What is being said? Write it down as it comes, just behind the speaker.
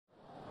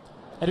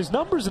And his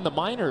numbers in the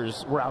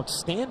minors were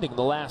outstanding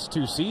the last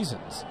 2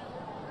 seasons.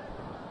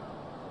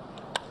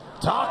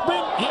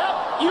 Tauchman,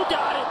 yep, you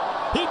got it.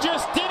 He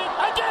just did it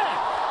again.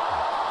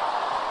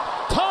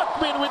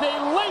 Tauchman with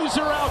a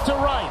laser out to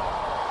right.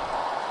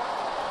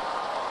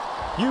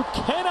 You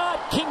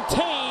cannot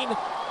contain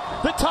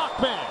the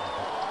Tauchman.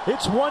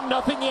 It's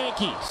 1-0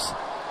 Yankees.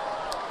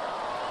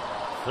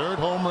 Third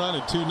home run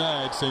in 2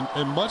 nights,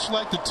 and much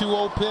like the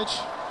 2-0 pitch,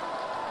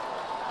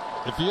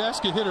 if you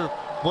ask a hitter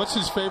what's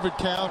his favorite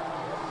count,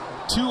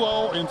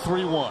 2-0 and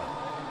 3-1.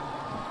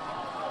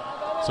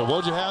 So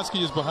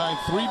Wojciechowski is behind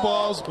 3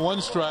 balls,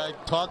 1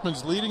 strike.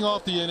 Tauchman's leading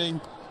off the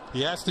inning.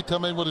 He has to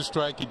come in with a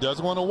strike. He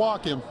doesn't want to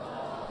walk him.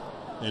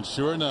 And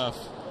sure enough,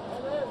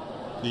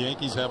 the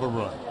Yankees have a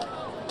run.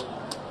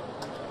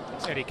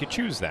 Said he could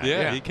choose that.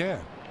 Yeah, he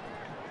can.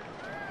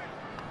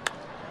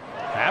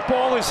 That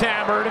ball is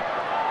hammered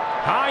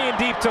high and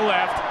deep to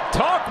left.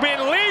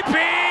 Tauchman leaping,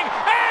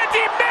 and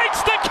he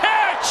makes the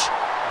catch.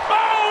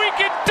 Oh, he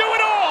can do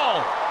it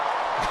all.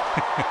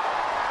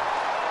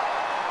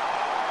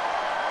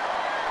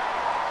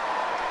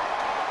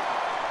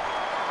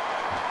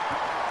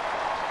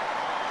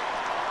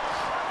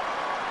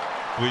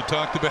 We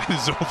talked about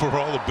his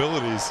overall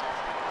abilities.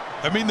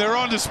 I mean, they're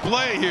on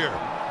display here.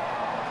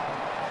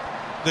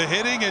 The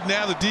hitting and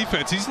now the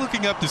defense. He's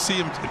looking up to see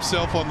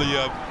himself on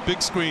the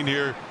big screen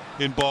here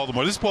in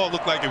Baltimore. This ball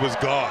looked like it was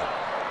gone.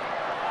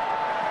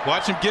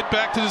 Watch him get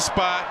back to the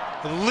spot,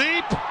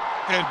 leap,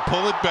 and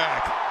pull it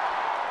back.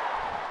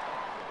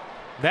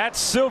 That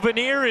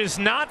souvenir is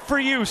not for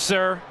you,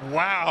 sir.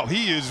 Wow,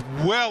 he is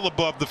well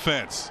above the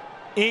fence.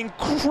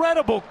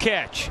 Incredible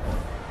catch.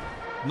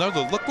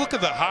 Another look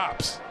at the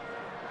hops.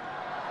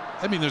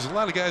 I mean, there's a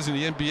lot of guys in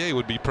the NBA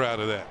would be proud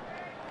of that.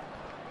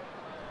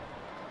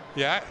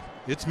 Yeah,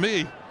 it's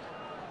me.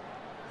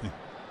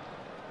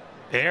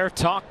 Air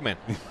Tauchman.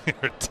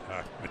 Air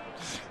Tauchman.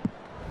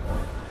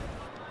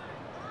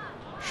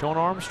 Sean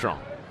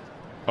Armstrong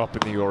up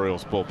in the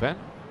Orioles bullpen.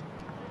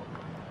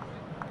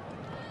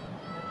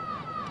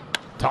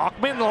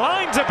 Tauchman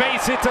lines a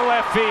base hit to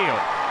left field.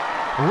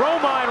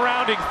 Romine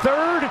rounding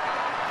third.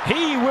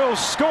 He will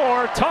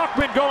score.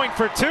 Tauchman going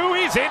for 2.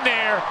 He's in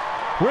there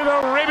with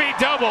a ribby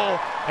double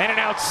and an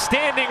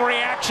outstanding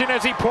reaction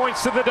as he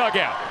points to the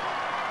dugout.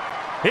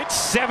 It's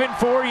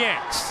 7-4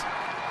 Yanks.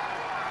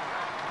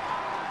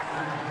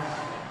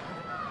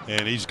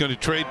 And he's going to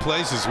trade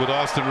places with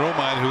Austin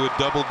Romine, who had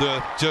doubled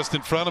just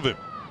in front of him.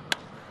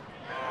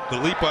 The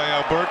leap by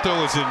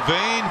Alberto is in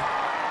vain,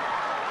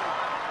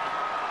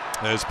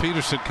 as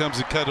Peterson comes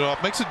and cut it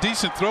off. Makes a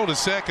decent throw to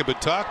second, but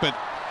Tauchman,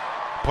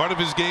 part of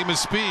his game is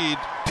speed.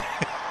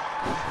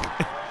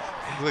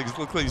 Looks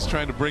like he's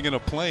trying to bring in a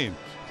plane.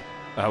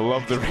 I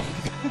love the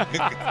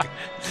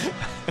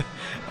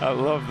I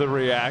love the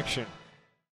reaction.